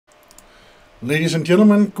Ladies and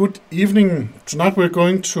gentlemen, good evening. Tonight we're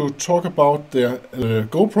going to talk about the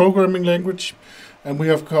Go programming language, and we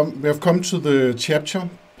have come to the chapter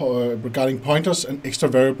regarding pointers and extra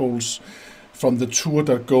variables from the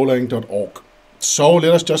tour.golang.org. So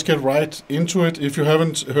let us just get right into it. If you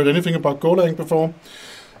haven't heard anything about GoLang before,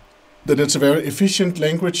 then it's a very efficient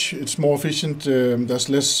language. It's more efficient. There's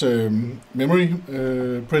less memory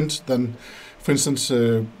print than, for instance,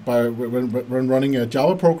 when running a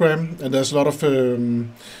Java program, and there's a lot of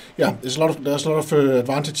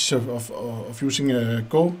advantage of using a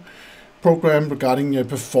Go program regarding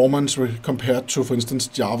performance compared to, for instance,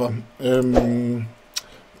 Java.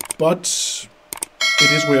 But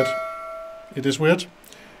it is weird. It is weird.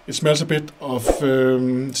 It smells a bit of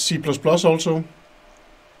C++ also.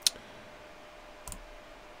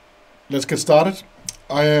 Let's get started.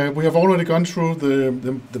 We have already gone through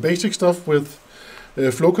the basic stuff with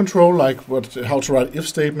flow control, like how to write if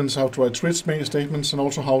statements, how to write switch statements, and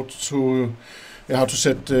also how to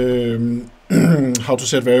set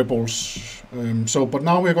variables. But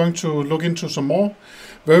now we're going to look into some more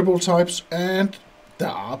variable types, and there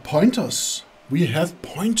are pointers. We have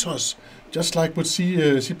pointers, just like with C++.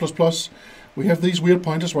 We have these weird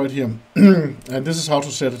pointers right here, and this is how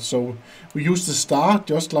to set it. So we use the star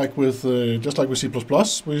just like with C++.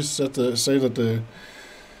 We say that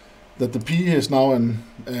the p is now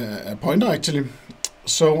a pointer actually.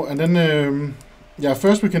 So and then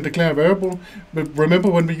first we can declare a variable. But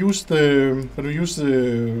remember, when we use the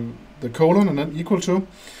colon and then equal to,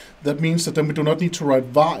 that means that then we do not need to write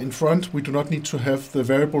var in front. We do not need to have the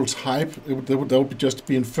variable type. That would just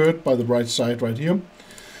be inferred by the right side right here.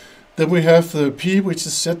 Then we have the p, which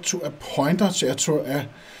is set to a pointer, it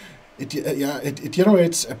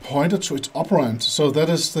generates a pointer to its operand. So that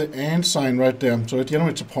is the and sign right there. So it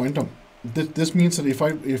generates a pointer. This means that if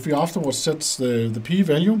we afterwards set the p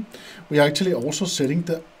value, we are actually also setting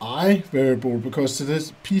the I variable, because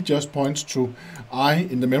p just points to I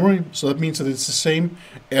in the memory. So that means that it's the same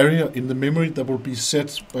area in the memory that will be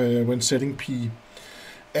set when setting p.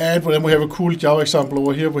 And then we have a cool Java example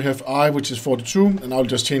over here. We have I, which is 42, and I'll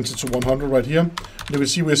just change it to 100 right here. And you will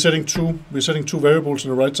see we're setting two variables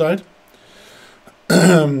on the right side,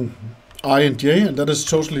 I and j, and that is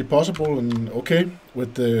totally possible and okay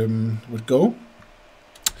with Go.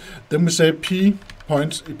 Then we say p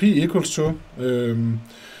equals to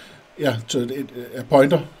a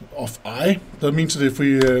pointer of I. That means that if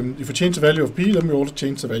we change the value of p, then we also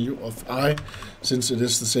change the value of I, since it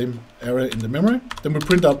is the same area in the memory. Then we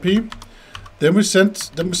print out p. Then we set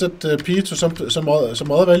p to some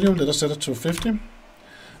other value. Let us set it to 50.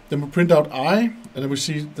 Then we print out I, and then we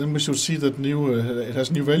should see that it has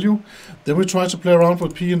new value. Then we try to play around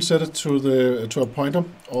with p and set it to a pointer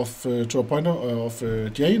of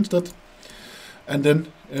j instead. And then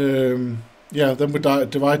then we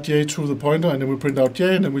divide j through the pointer, and then we print out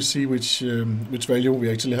j, and then we see which value we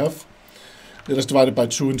actually have. Let us divide it by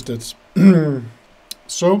 2 instead.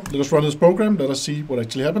 So let us run this program. Let us see what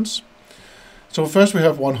actually happens. So first we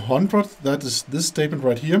have 100. That is this statement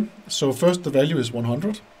right here. So first the value is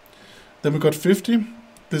 100. Then we got 50.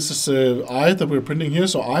 This is I that we're printing here.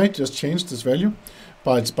 So I just changed this value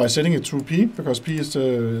by setting it through p, because p is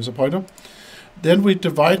a pointer. Then we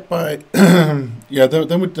divide by then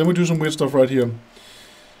we do some weird stuff right here.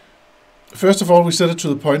 First of all, we set it to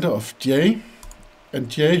the pointer of j, and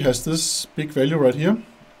j has this big value right here,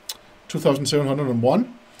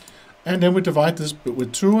 2701. And then we divide this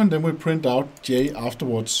with 2, and then we print out j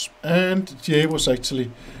afterwards. And j was actually,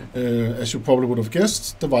 as you probably would have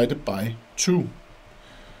guessed, divided by 2.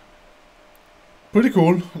 Pretty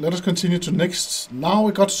cool. Let us continue to next. Now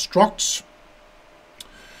we got structs.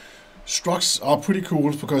 Structs are pretty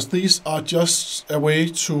cool, because these are just a way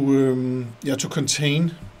to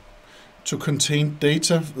contain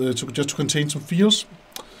data, to contain some fields.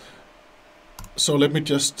 So let me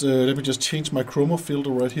just change my chroma filter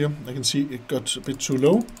right here. I can see it got a bit too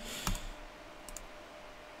low.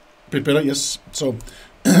 A bit better, yes. So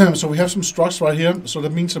so we have some structs right here. So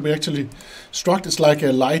that means that we actually, struct is like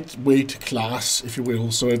a lightweight class, if you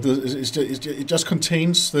will. So it just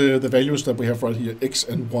contains the values that we have right here, x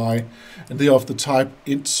and y, and they are of the type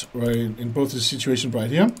int, right, in both the situation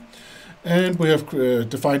right here. And we have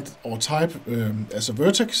defined our type as a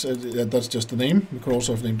vertex. That's just the name. We could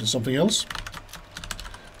also have named it something else.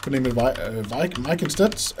 We name it Mike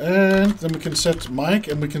instead, and then we can set Mike,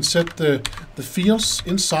 and we can set the fields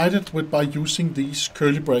inside it by using these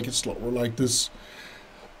curly brackets like this.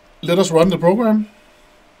 Let us run the program.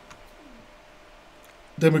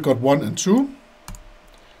 Then we got 1 and 2.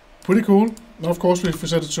 Pretty cool. Now of course if we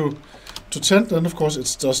set it to 10, then of course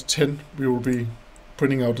it's just 10 we will be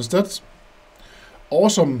printing out the stats.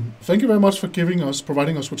 Awesome. Thank you very much for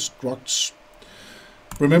providing us with structs.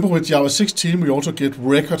 Remember, with Java 16, we also get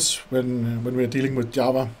records when we are dealing with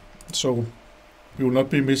Java. So we will not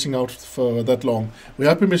be missing out for that long. We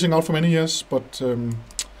have been missing out for many years, but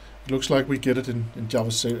it looks like we get it in Java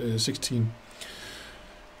 16.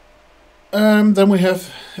 Then we have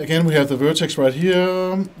the vertex right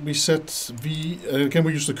here. We set v, again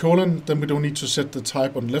we use the colon, then we don't need to set the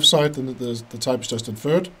type on the left side, then the type is just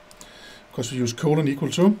inferred, because we use colon equal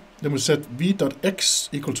to. Then we set v.x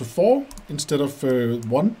equal to 4 instead of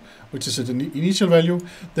 1, which is the initial value.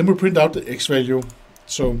 Then we print out the x value.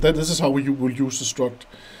 So this is how we will use the struct.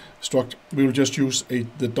 We will just use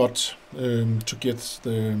the dot to get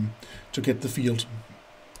the field.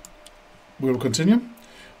 We will continue.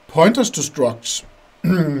 Pointers to structs.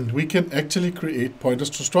 We can actually create pointers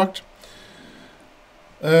to struct.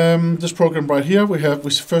 This program right here,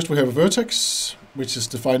 first we have a vertex, which is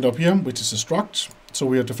defined up here, which is a struct. So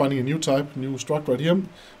we are defining a new type, new struct right here.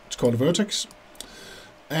 It's called a vertex.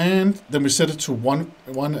 And then we set it to 1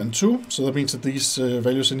 and 2. So that means that these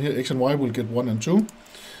values in here, x and y, will get 1 and 2.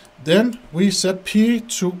 Then we set p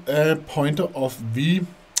to a pointer of v.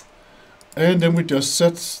 And then we just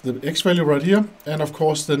set the x value right here, and of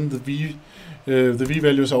course then the v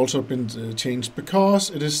value has also been changed because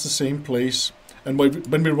it is the same place. And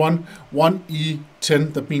when we run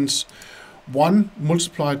 1e10, that means 1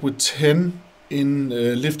 multiplied with 10 in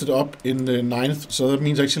lifted up in the 9th. So that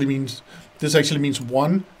this actually means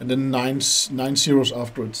 1 and then 9 zeros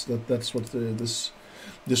afterwards. That's what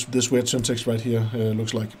this weird syntax right here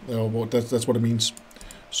looks like. That's what it means.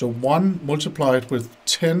 So 1 multiplied with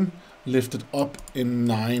 10 lifted up in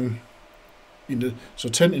 9 so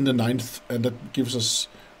 10 in the 9th, and that gives us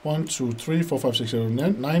 1, 2, 3, 4, 5, 6,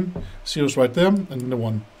 7, 9 zeros right there, and then the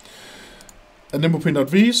 1. And then we print out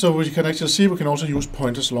v, so we can actually see we can also use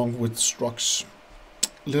pointers along with structs.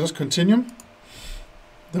 Let us continue.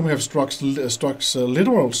 Then we have structs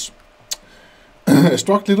literals. A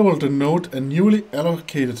struct literal denote a newly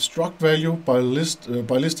allocated struct value by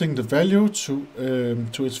listing the value to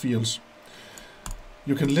its fields.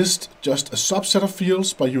 You can list just a subset of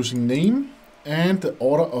fields by using name, and the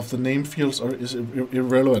order of the name fields is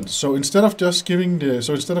irrelevant. So instead of using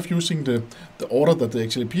the order that they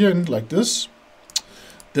actually appear in, like this,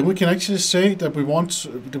 then we can actually say that we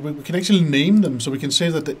can actually name them. So we can say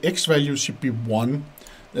that the x value should be 1,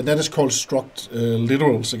 and that is called struct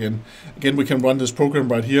literals again. Again, we can run this program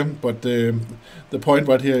right here, but the point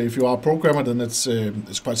right here, if you are a programmer, then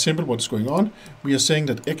it's quite simple what's going on. We are saying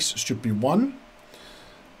that x should be 1.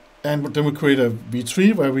 And then we create a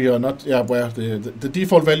v3 where we are not, where the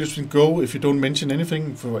default values can go if you don't mention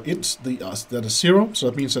anything for int that is 0. So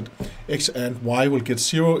that means that x and y will get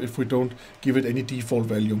 0 if we don't give it any default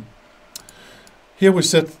value. Here we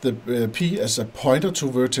set the p as a pointer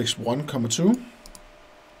to vertex 1, 2.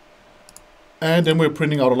 And then we're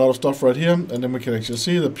printing out a lot of stuff right here, and then we can actually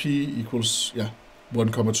see that p equals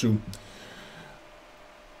 1, 2.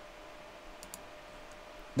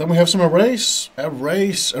 Then we have some arrays.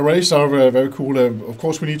 Arrays are very cool. Of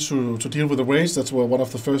course, we need to deal with arrays. That's one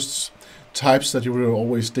of the first types that you will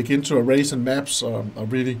always dig into. Arrays and maps are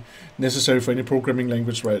really necessary for any programming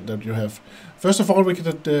language that you have. First of all, we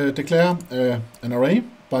can declare an array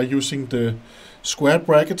by using the squared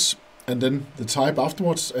brackets and then the type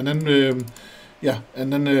afterwards. And then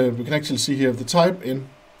we can actually see here the type in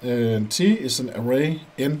t is an array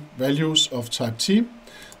in values of type t.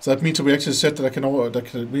 So that means that we actually set we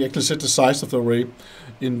actually set the size of the array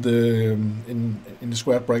in the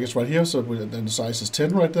squared brackets right here. So then the size is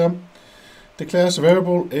 10 right there. Declares a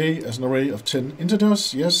variable a as an array of 10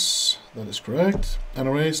 integers. Yes, that is correct. An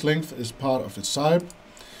array's length is part of its type.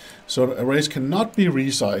 So the arrays cannot be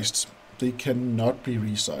resized. They cannot be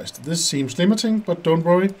resized. This seems limiting, but don't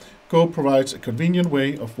worry. Go provides a convenient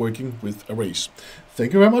way of working with arrays.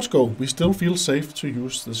 Thank you very much, Go. We still feel safe to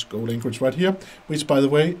use this Go language right here, which, by the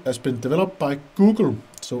way, has been developed by Google.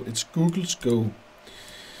 So it's Google's Go.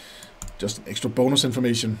 Just extra bonus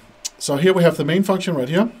information. So here we have the main function right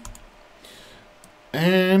here.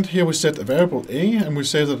 And here we set a variable a, and we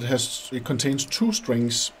say that it contains 2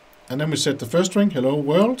 strings. And then we set the first string, hello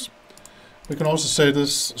world. We can also say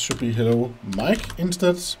this should be hello Mike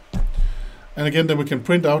instead. And again, then we can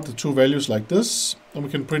print out the 2 values like this. And we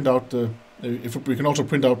can print out we can also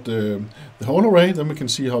print out the whole array. Then we can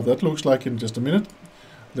see how that looks like in just a minute.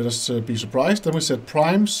 Let us be surprised. Then we set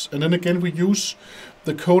primes, and then again we use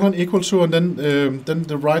the colon equal to, and then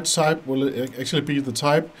the right type will actually be the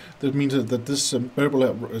type. That means that this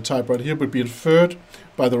variable type right here will be inferred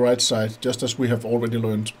by the right side, just as we have already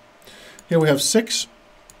learned. Here we have 6.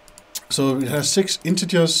 So it has 6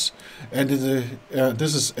 integers, and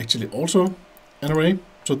this is actually also an array.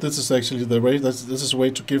 So this is actually the array. This is a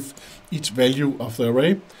way to give each value of the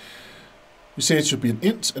array. We say it should be an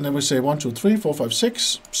int, and then we say 1, 2, 3, 4, 5,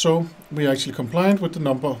 6. So we are actually compliant with the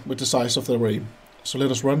number, with the size of the array. So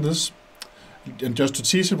let us run this. And just to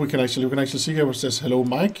tease it, we can actually see here where it says hello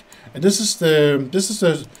Mike, and this is the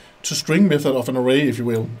toString method of an array, if you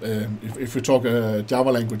will. If we talk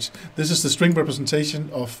Java language, this is the string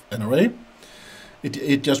representation of an array.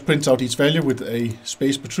 It just prints out each value with a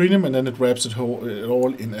space between them, and then it wraps it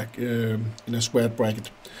all in a squared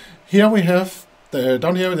bracket. Here we have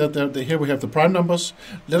down here. Here we have the prime numbers.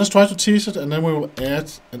 Let us try to tease it, and then we will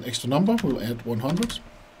add an extra number. We will add 100.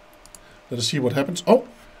 Let us see what happens. Oh,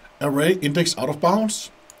 array index out of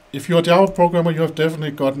bounds. If you're a Java programmer, you have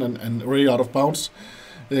definitely gotten an array out of bounds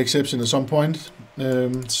exception at some point.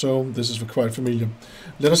 So this is quite familiar.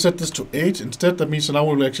 Let us set this to 8 instead. That means now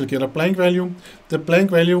we will actually get a blank value. The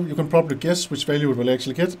blank value, you can probably guess which value it will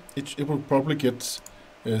actually get. It will probably get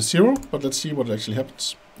 0, but let's see what actually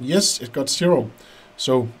happens. Yes, it got 0.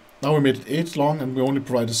 So now we made it 8 long, and we only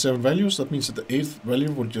provided 7 values. That means that the 8th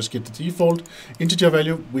value will just get the default integer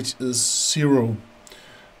value, which is 0.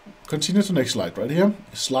 Continue to the next slide right here.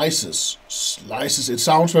 Slices. Slices. It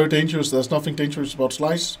sounds very dangerous. There's nothing dangerous about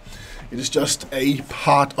slice. It is just a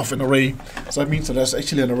part of an array. So that means that there's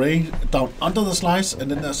actually an array down under the slice, and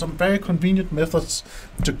then there's some very convenient methods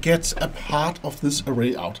to get a part of this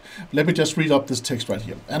array out. Let me just read up this text right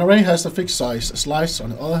here. An array has a fixed size. A slice,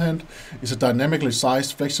 on the other hand, is a dynamically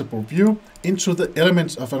sized, flexible view into the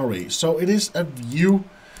elements of an array. So it is a view.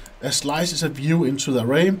 A slice is a view into the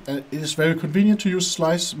array, and it is very convenient to use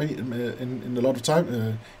slice in a lot of time,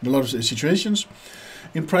 in a lot of situations.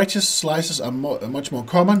 In practice, slices are much more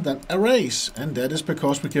common than arrays, and that is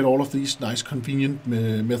because we get all of these nice convenient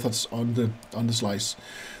methods on the slice.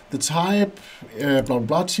 The type blah blah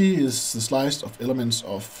blah t is the slice of elements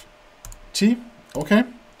of t. Okay.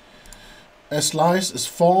 A slice is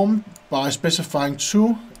formed by specifying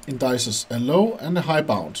 2 indices, a low and a high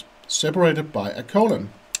bound, separated by a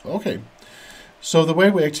colon. Okay, so the way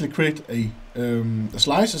we actually create a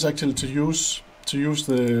slice is actually to use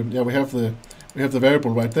the we have the variable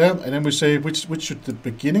right there, and then we say which should the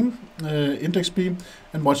beginning index be,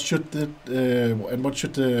 and what should the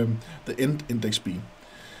end index be.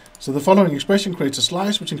 So the following expression creates a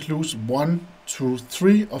slice which includes 1, 2,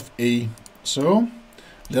 3 of a. So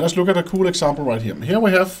let us look at a cool example right here. Here we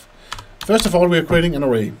have, first of all, we are creating an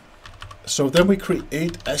array. So then we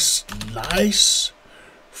create a slice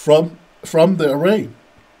from the array,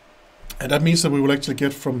 and that means that we will actually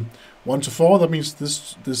get from 1 to 4. That means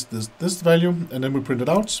this value, and then we print it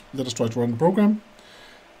out. Let us try to run the program.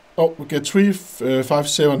 Oh, we get 3, 5,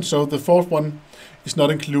 7. So the fourth one is not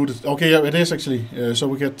included. Okay, yeah, it is actually. So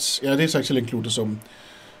we get, yeah, it is actually included. So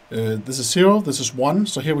this is 0. This is 1.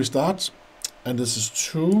 So here we start, and this is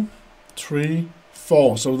 2, 3,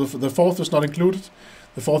 4. So the fourth is not included.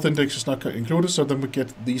 The fourth index is not included, so then we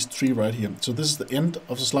get these 3 right here. So this is the end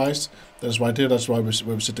of the slice. That's right here. That's why we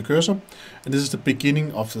set the cursor. And this is the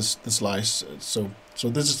beginning of the slice. So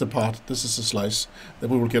this is the part. This is the slice that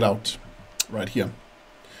we will get out right here.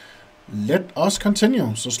 Let us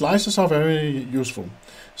continue. So slices are very useful.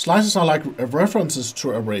 Slices are like references to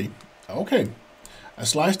array. Okay. A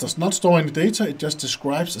slice does not store any data. It just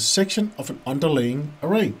describes a section of an underlying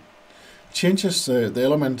array. Changes the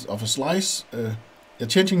element of a slice.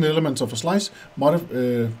 Changing the elements of a slice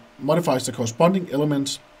modifies the corresponding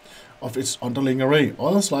elements of its underlying array.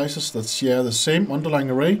 Other slices that share the same underlying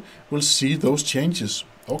array will see those changes.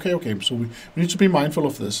 Okay, so we need to be mindful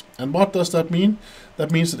of this. And what does that mean? That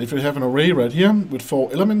means that if we have an array right here with 4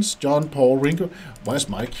 elements, John, Paul, Ringo, where's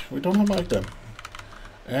Mike? We don't have Mike there.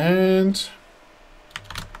 And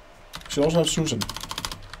we should also have Susan.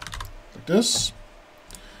 Like this.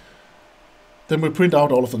 Then we print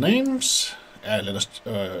out all of the names.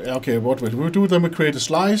 Okay, what will we do? Then we create a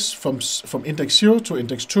slice from index 0 to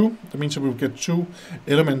index 2. That means that we will get 2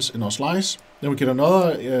 elements in our slice. Then we get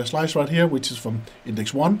another slice right here, which is from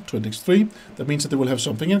index 1 to index 3. That means that they will have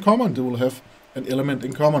something in common. They will have an element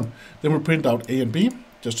in common. Then we print out A and B,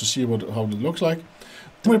 just to see how it looks like.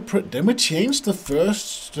 Then we change the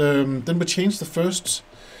first.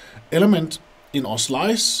 Element in our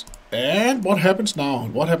slice. And what happens now?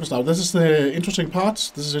 This is the interesting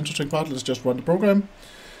part. Let's just run the program.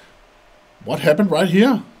 What happened right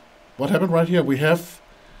here? We have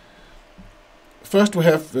first we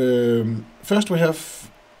have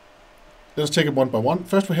let's take it one by one.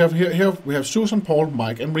 First we have here we have Susan, Paul,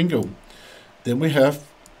 Mike, and Ringo. Then we have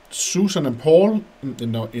Susan and Paul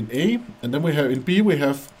in A, and then we have in B we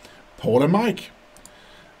have Paul and Mike.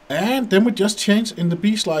 And then we just change in the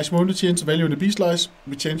B slice. We only change the value in the B slice.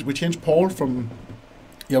 We change Paul from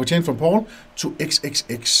Paul to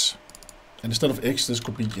XXX. And instead of X, this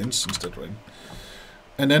could be Jens instead, right?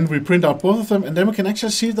 And then we print out both of them, and then we can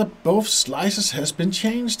actually see that both slices has been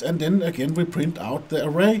changed, and then again we print out the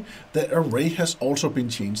array. The array has also been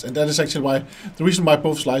changed, and that is actually why, the reason why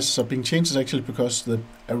both slices are being changed is actually because the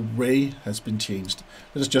array has been changed.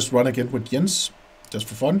 Let us just run again with Jens, just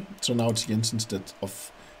for fun. So now it's Jens instead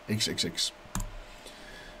of XXX.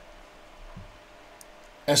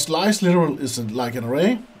 A slice literal is like an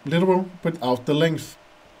array literal without the length.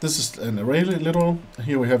 This is an array literal.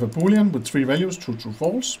 Here we have a boolean with 3 values, true, true,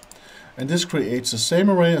 false. And this creates the same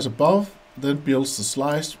array as above, then builds the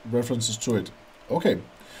slice references to it. Okay,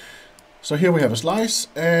 so here we have a slice,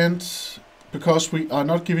 and because we are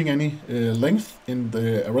not giving any length in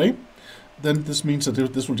the array, then this means that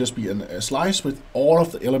this will just be a slice with all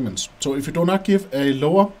of the elements. So if you do not give a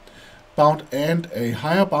lower bound and a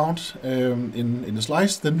higher bound in the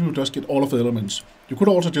slice, then you just get all of the elements. You could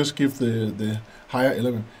also just give the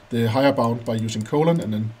higher bound by using colon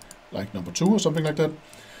and then like number 2 or something like that.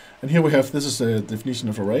 And here we have, this is the definition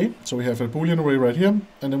of array. So we have a boolean array right here,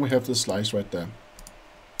 and then we have the slice right there.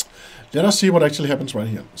 Let us see what actually happens right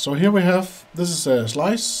here. So here we have, this is a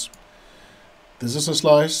slice, this is a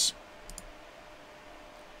slice,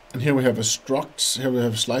 and here we have a struct, here we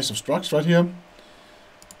have a slice of structs right here.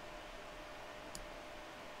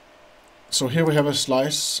 So here we have a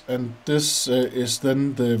slice, and this is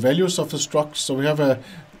then the values of the structs. So we have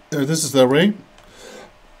this is the array.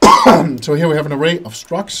 So here we have an array of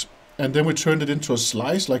structs, and then we turned it into a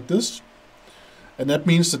slice like this. And that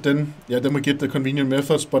means that then we get the convenient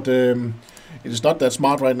methods, but it is not that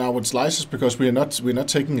smart right now with slices because we're not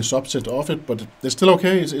taking a subset of it, but it's still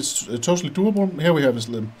okay. It's totally doable. Here we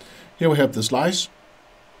have the slice.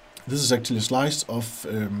 This is actually a slice of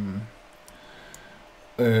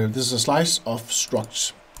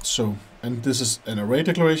structs. So, and this is an array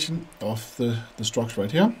declaration of the structs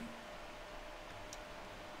right here.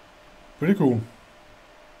 Pretty cool.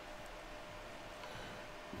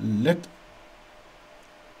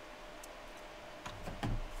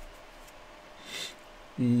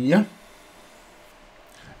 Yeah.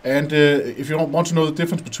 And if you want to know the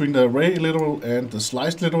difference between the array literal and the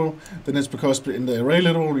sliced literal, then it's because in the array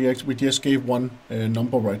literal we just gave one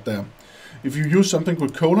number right there. If you use something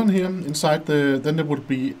with colon here inside, then there would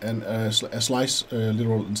be a slice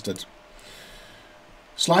literal instead.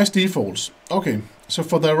 Slice defaults. Okay, so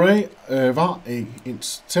for the array var a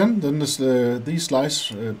int 10, then these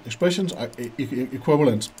slice expressions are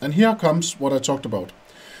equivalent. And here comes what I talked about.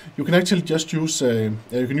 You can actually just use you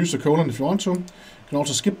can use the colon if you want to. You can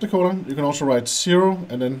also skip the colon. You can also write 0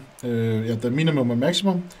 and then the minimum and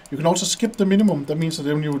maximum. You can also skip the minimum. That means that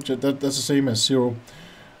then that's the same as 0.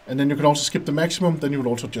 And then you can also skip the maximum. Then you will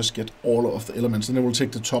also just get all of the elements, and it will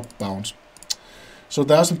take the top bound. So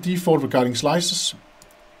there are some default regarding slices.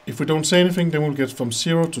 If we don't say anything, then we'll get from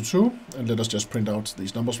 0 to 2, and let us just print out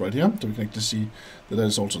these numbers right here, so we can actually see that that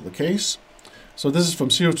is also the case. So this is from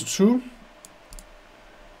 0 to 2.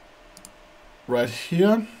 Right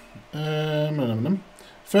here.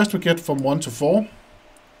 First we get from 1 to 4.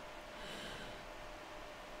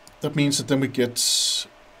 That means that then we get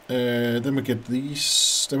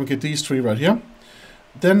these 3 right here.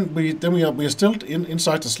 Then we are still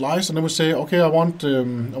inside the slice, and then we say, okay, I want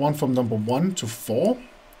from number 1 to 4.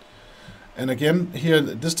 And again here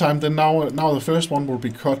this time, then now the first one will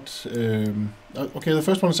be cut. Okay, the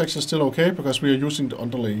first one is actually still okay because we are using the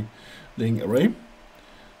underlying array.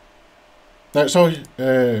 Sorry,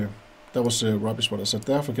 that was rubbish what I said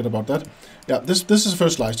there. Forget about that. Yeah, this is the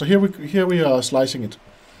first slice. So here we are slicing it.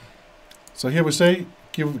 So here we say,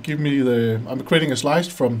 give me the. I'm creating a slice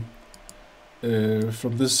from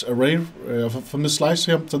this array from this slice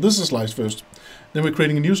here. So this is a slice first. Then we're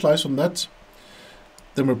creating a new slice from that.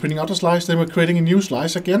 Then we're printing out a slice. Then we're creating a new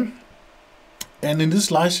slice again. And in this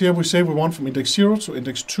slice here, we say we want from index 0 to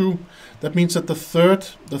index 2. That means that the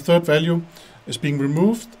third value is being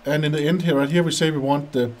removed, and in the end here, right here, we say we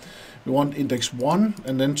want index 1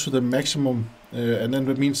 and then to the maximum, and then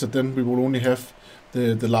that means that then we will only have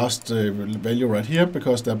the last value right here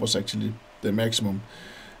because that was actually the maximum.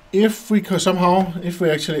 If we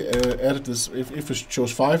actually added this, if we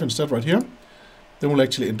chose 5 instead right here, then we'll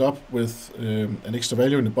actually end up with an extra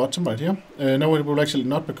value in the bottom right here. No, it will actually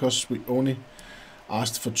not, because we only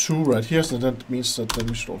asked for 2 right here, so that means that then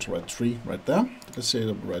we should also write 3 right there. Let's say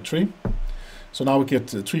that we write 3. So now we get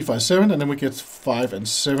 3, 5, 7, and then we get 5 and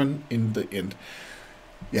 7 in the end.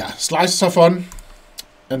 Yeah, slices are fun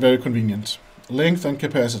and very convenient. Length and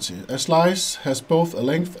capacity. A slice has both a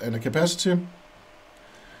length and a capacity.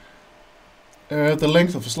 The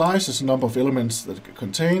length of a slice is the number of elements that it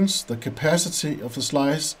contains. The capacity of the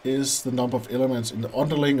slice is the number of elements in the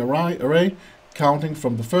underlying array, counting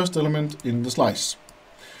from the first element in the slice.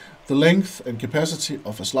 The length and capacity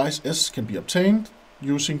of a slice S can be obtained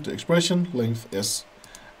using the expression length S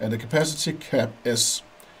and the capacity cap S.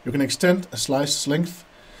 You can extend a slice's length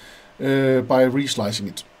by reslicing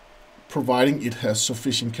it, providing it has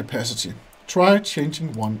sufficient capacity. Try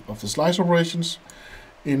changing one of the slice operations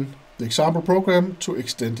in the example program to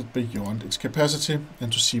extend it beyond its capacity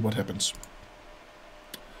and to see what happens.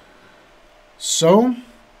 So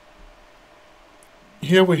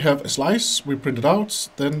here we have a slice, we print it out,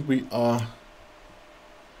 then we are,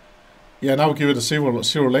 now we give it a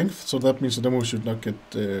zero length, so that means that then we should not get,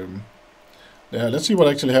 let's see what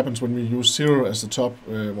actually happens when we use 0 as the top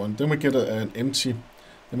one. Then we get an empty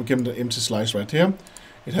slice right here.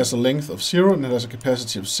 It has a length of 0 and it has a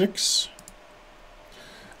capacity of 6.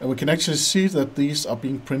 And we can actually see that these are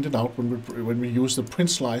being printed out when we use the print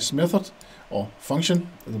slice method or function,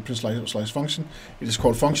 the print slice function. It is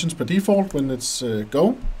called functions by default when it's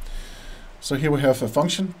Go. So here we have a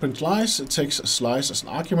function, print slice. It takes a slice as an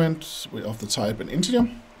argument of the type an integer.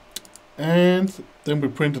 And then we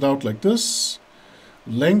print it out like this,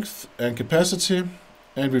 length and capacity.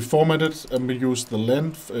 And we format it and we use the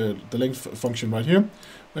length function right here.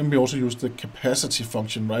 And we also use the capacity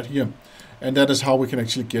function right here. And that is how we can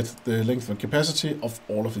actually get the length and capacity of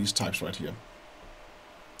all of these types right here.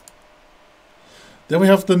 Then we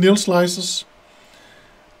have the nil slices.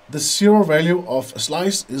 The 0 value of a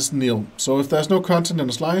slice is nil. So if there's no content in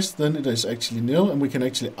a slice, then it is actually nil. And we can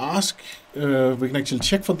actually we can actually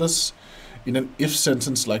check for this in an if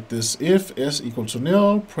sentence like this. If s equal to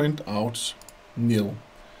nil, print out nil.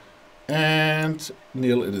 And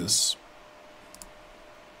nil it is.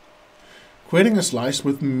 Creating a slice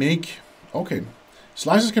with make. Okay,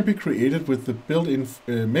 slices can be created with the built-in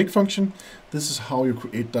make function. This is how you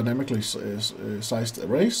create dynamically sized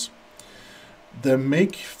arrays. The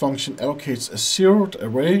make function allocates a zeroed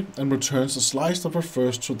array and returns a slice that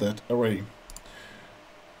refers to that array.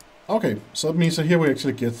 Okay, so that means that here we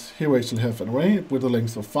actually have an array with a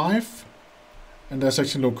length of 5, and there's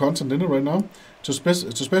actually no content in it right now. To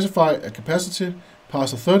specify a capacity,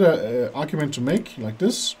 pass a third argument to make like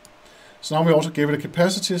this. So now we also gave it a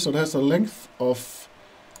capacity, so it has a length of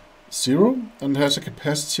 0 and it has a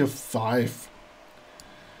capacity of 5.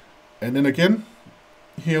 And then again,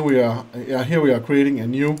 here we are creating a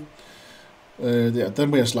new,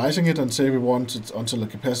 then we are slicing it and say we want it until a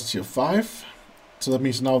capacity of 5. So that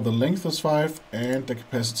means now the length is 5 and the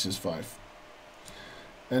capacity is 5.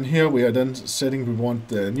 And here we are then setting, we want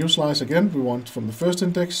the new slice again, we want from the first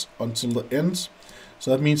index until the end. So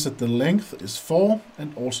that means that the length is 4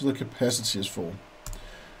 and also the capacity is 4.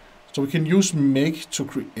 So we can use make to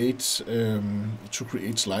create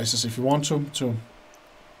slices if you want to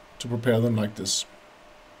prepare them like this.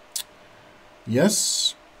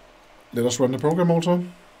 Yes, let us run the program also.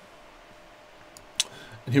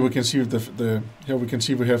 And here we can see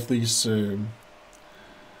we have these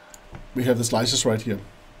we have the slices right here.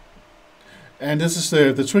 And this is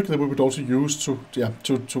the trick that we would also use to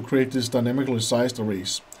create these dynamically sized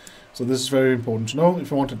arrays. So this is very important to know.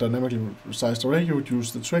 If you want a dynamically sized array, you would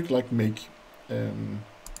use the trick like make.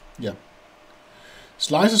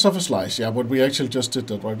 Slices of a slice. Yeah, but we actually just did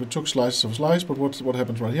that, right? We took slices of a slice, but what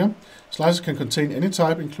happens right here? Slices can contain any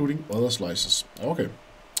type, including other slices. Okay.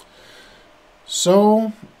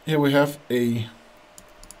 So here we have a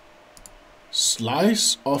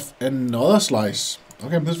slice of another slice.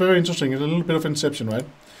 Okay, this is very interesting. It's a little bit of inception, right?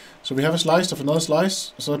 So we have a slice of another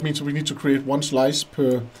slice. So that means we need to create one slice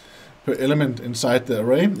per element inside the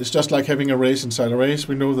array. It's just like having arrays inside arrays.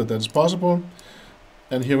 We know that that is possible.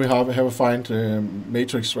 And here we have a find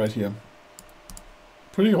matrix right here.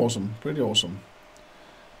 Pretty awesome, pretty awesome.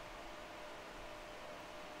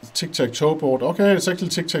 Tic-tac-toe board. Okay, it's actually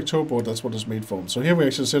tic-tac-toe board. That's what it's made for. So here we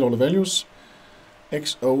actually set all the values.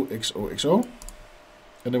 XO, XO, XO.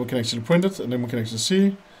 And then we can actually print it, and then we can actually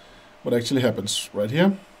see what actually happens right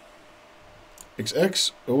here.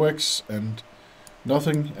 XX, OX, and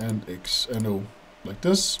nothing, and X and O, like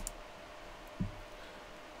this.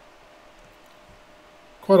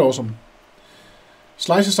 Quite awesome.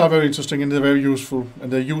 Slices are very interesting and they're very useful,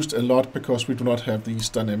 and they're used a lot because we do not have these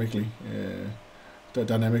dynamically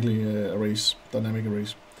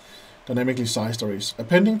sized arrays.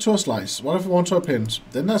 Appending to a slice. What if we want to append?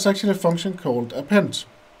 Then there's actually a function called append.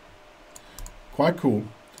 Quite cool.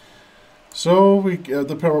 So we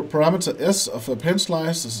the parameter s of append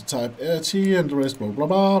slice is type t, and the rest blah blah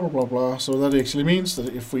blah blah blah blah. So that actually means that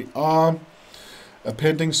if we are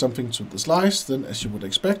appending something to the slice, then as you would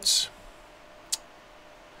expect,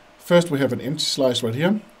 First we have an empty slice right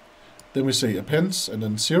here. Then we say append and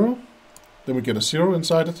then 0. Then we get a 0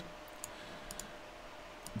 inside it.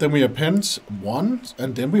 Then we append 1,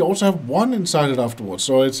 and then we also have 1 inside it afterwards.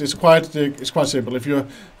 So it's quite simple. If you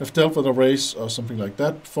have dealt with arrays or something like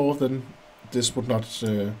that before, then this would not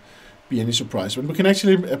be any surprise. But we can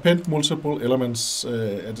actually append multiple elements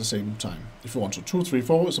at the same time. If you want to, 2, 3,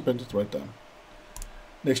 4 is appended right down.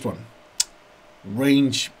 Next one,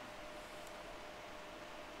 range.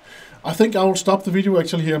 I think I will stop the video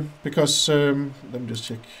actually here because let me just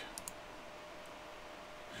check.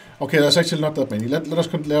 Okay, there's actually not that many.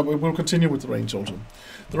 We'll continue with the range also.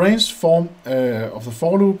 The range form of the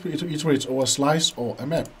for loop iterates over a slice or a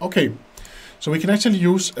map. Okay, so we can actually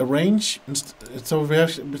use a range. So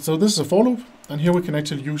this is a for loop, and here we can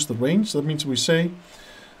actually use the range. That means we say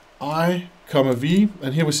I, comma v,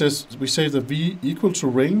 and here we say the v equal to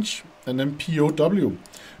range, and then POW.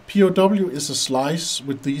 POW is a slice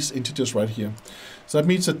with these integers right here. So that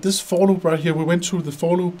means that this for loop right here, we went through the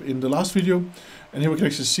for loop in the last video, and here we can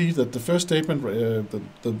actually see that the first statement,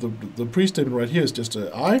 the pre-statement right here is just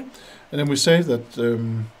I, and then we say that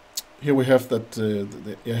here we have that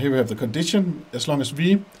here we have the condition as long as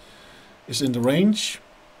v is in the range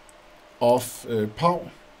of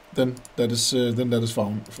POW, then that is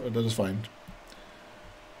fine.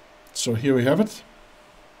 So here we have it.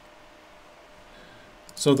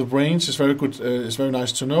 So the range is very good. It's very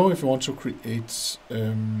nice to know if you want to create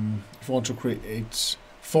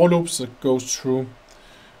for loops that goes through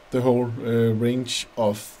the whole range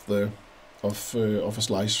of a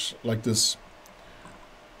slice like this.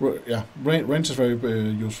 Range is very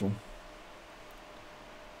useful.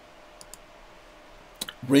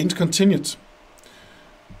 Range continued.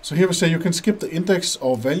 So here we say you can skip the index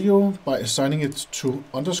or value by assigning it to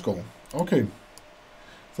underscore. Okay.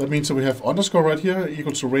 So that means that we have underscore right here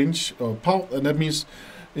equal to range or POW, and that means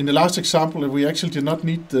in the last example we actually did not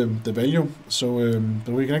need the value. So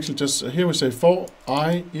we can actually just here we say for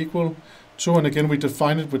I equal to, and again we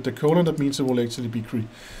define it with the colon. That means it will actually be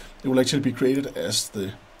created as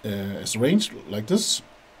the range like this.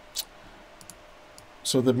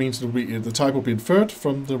 So that means that the type will be inferred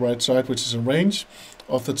from the right side, which is a range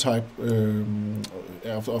of the type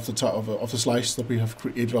of the slice that we have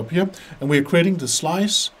created up here, and we are creating the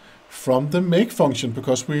slice from the make function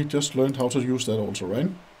because we just learned how to use that also, right?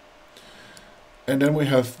 And then we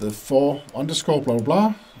have the for underscore blah blah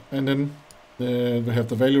blah, and then we have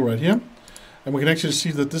the value right here, and we can actually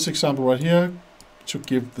see that this example right here should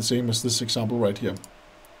give the same as this example right here.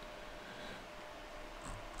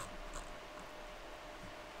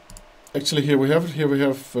 Actually, here we have it. Here we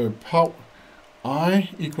have POW I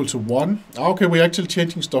equal to 1. Okay, we're actually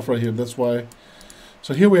changing stuff right here. That's why.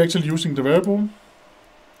 So here we're actually using the variable.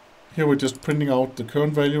 Here we're just printing out the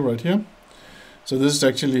current value right here. So this is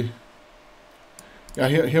actually, yeah.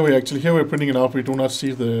 Here we're printing it out. We do not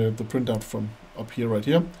see the printout from up here right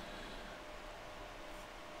here.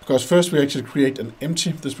 Because first we actually create an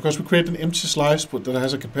empty. This because we create an empty slice that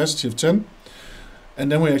has a capacity of 10,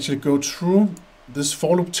 and then we actually go through this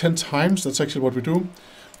for loop 10 times. That's actually what we do.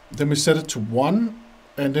 Then we set it to 1,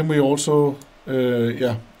 and then we also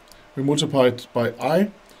we multiply it by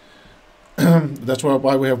I. That's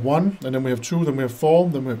why we have 1, and then we have 2, then we have 4,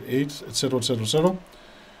 then we have 8, etc, etc, etc.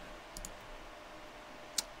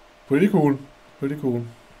 Pretty cool.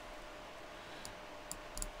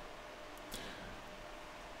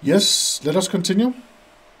 Yes, let us continue.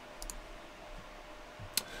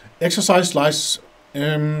 Exercise slice.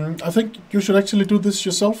 I think you should actually do this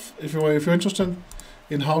yourself if you're interested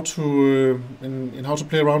in how to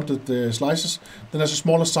play around with the slices. Then there's a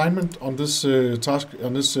small assignment on this task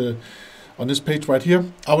on this page right here.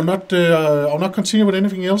 I will not continue with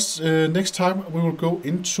anything else. Next time we will go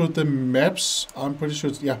into the maps. I'm pretty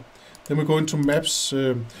sure. Yeah, then we go into maps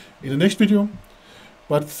in the next video.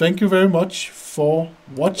 But thank you very much for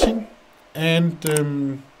watching,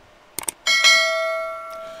 and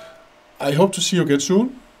I hope to see you again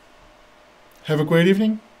soon. Have a great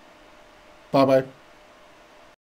evening. Bye bye.